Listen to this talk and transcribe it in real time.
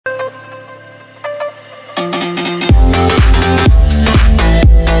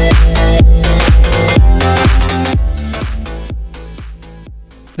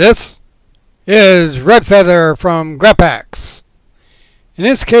This is Redfeather from Grappax. In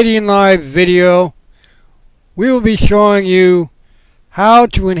this Kdenlive video, we will be showing you how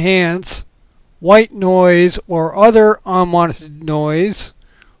to enhance white noise or other unwanted noise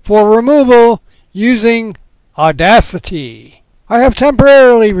for removal using Audacity. I have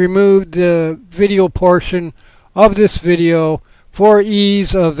temporarily removed the video portion of this video for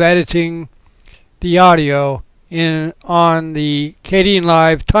ease of editing the audio on the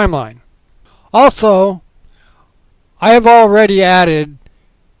Kdenlive timeline. Also, I have already added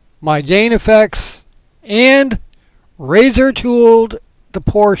my gain effects and razor tooled the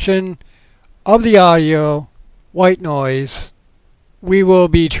portion of the audio white noise we will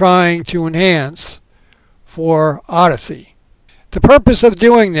be trying to enhance for Odyssey. The purpose of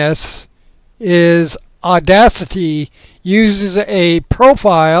doing this is Audacity uses a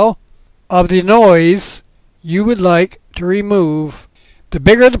profile of the noise you would like to remove. The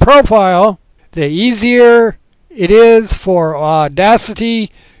bigger the profile, the easier it is for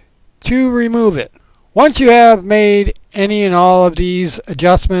Audacity to remove it. Once you have made any and all of these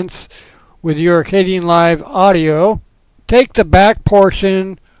adjustments with your Kdenlive audio, take the back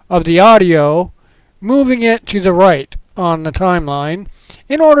portion of the audio, moving it to the right on the timeline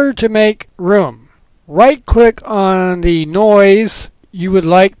in order to make room. Right-click on the noise you would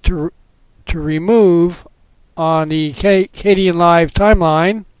like to remove on the Kdenlive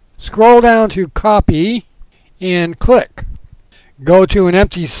timeline, scroll down to Copy, and click. Go to an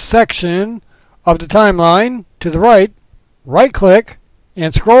empty section of the timeline to the right, right-click,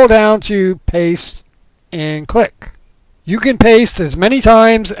 and scroll down to Paste and click. You can paste as many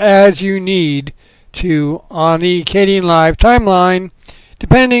times as you need to on the Kdenlive timeline,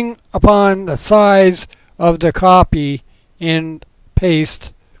 depending upon the size of the copy and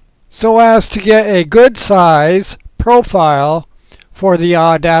paste, so as to get a good size profile for the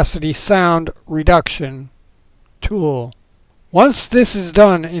Audacity sound reduction tool. Once this is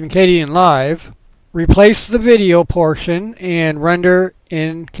done in Kdenlive, replace the video portion and render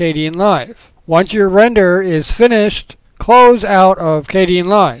in Kdenlive. Once your render is finished, close out of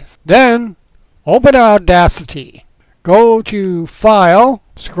Kdenlive. Then open Audacity. Go to File,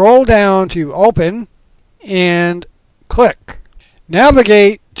 scroll down to Open, and click.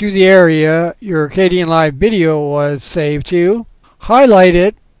 Navigate to the area your Kdenlive video was saved to, highlight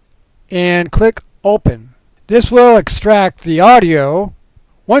it, and click Open. This will extract the audio.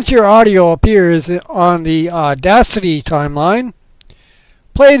 Once your audio appears on the Audacity timeline,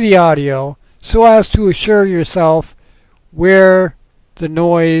 play the audio so as to assure yourself where the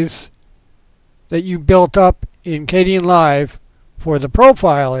noise that you built up in Kdenlive for the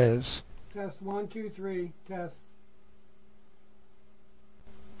profile is. Test 1, 2, 3, test.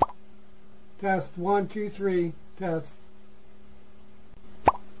 Test 1, 2, 3, test.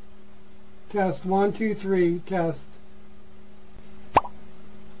 Test 1, 2, 3, test.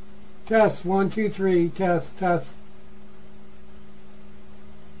 Test 1, 2, 3, test, test.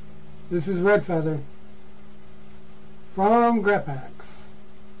 This is Redfeather from Grappax.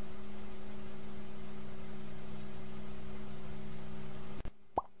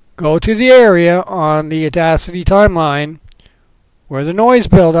 Go to the area on the Audacity timeline where the noise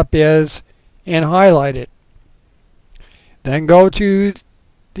buildup is and highlight it. Then go to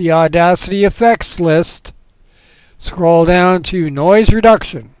the Audacity effects list, scroll down to Noise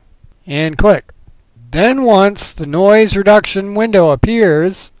Reduction, and click. Then once the noise reduction window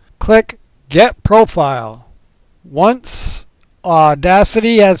appears, click Get Profile. Once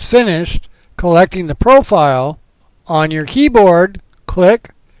Audacity has finished collecting the profile, on your keyboard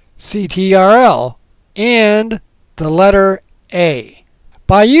click CTRL and the letter A.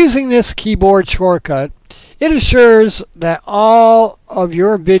 By using this keyboard shortcut, it assures that all of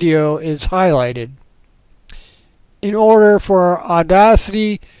your video is highlighted in order for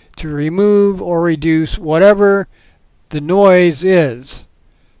Audacity to remove or reduce whatever the noise is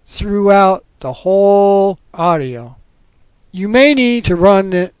throughout the whole audio. You may need to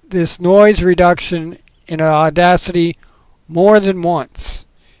run this noise reduction in Audacity more than once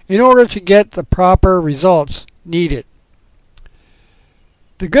in order to get the proper results needed.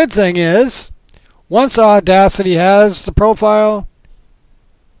 The good thing is, once Audacity has the profile,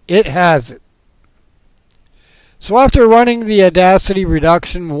 it has it. So after running the Audacity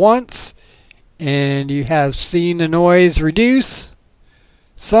reduction once, and you have seen the noise reduce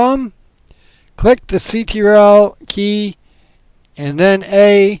some, click the CTRL key and then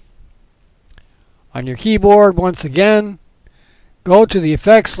A on your keyboard once again. Go to the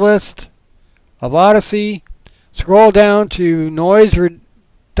effects list, of Odyssey, scroll down to Noise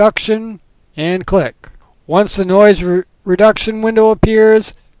Reduction and click. Once the noise reduction window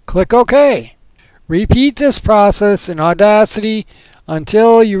appears, click OK. Repeat this process in Audacity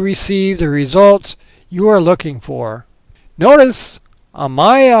until you receive the results you are looking for. Notice on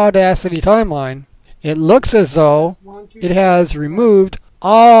my Audacity timeline, it looks as though it has removed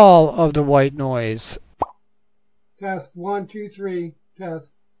all of the white noise. Test 1 2 3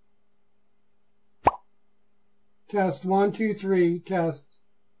 test. Test 1 2 3 test.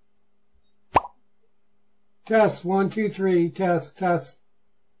 Test 1 2 3 test test.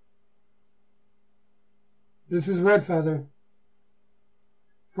 This is Redfeather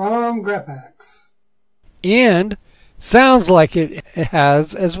from Grappax. And sounds like it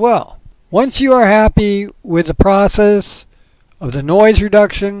has as well. Once you are happy with the process of the noise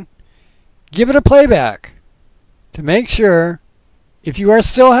reduction, give it a playback. To make sure, if you are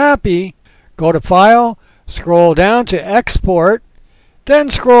still happy, go to File, scroll down to Export, then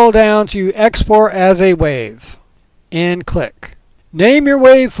scroll down to Export as a Wave, and click. Name your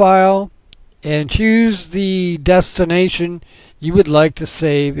WAV file and choose the destination you would like to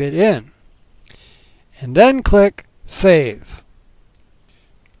save it in. And then click Save.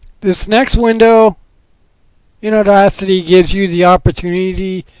 This next window in Audacity gives you the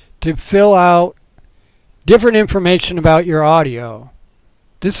opportunity to fill out different information about your audio.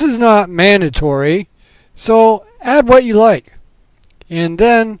 This is not mandatory, so add what you like, and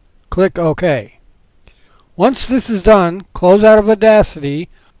then click OK. Once this is done, close out of Audacity,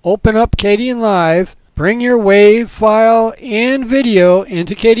 open up Kdenlive, bring your WAV file and video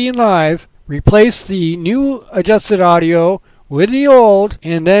into Kdenlive, replace the new adjusted audio with the old,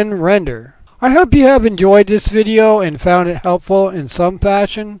 and then render. I hope you have enjoyed this video and found it helpful in some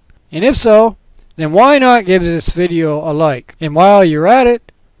fashion, and if so, then why not give this video a like? And while you're at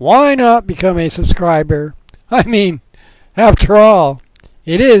it, why not become a subscriber? I mean, after all,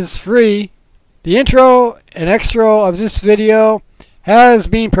 it is free. The intro and extra of this video has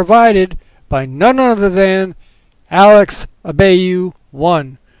been provided by none other than Alex Abayu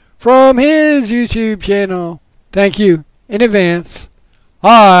 1 from his YouTube channel. Thank you in advance.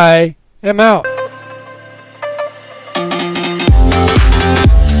 I am out.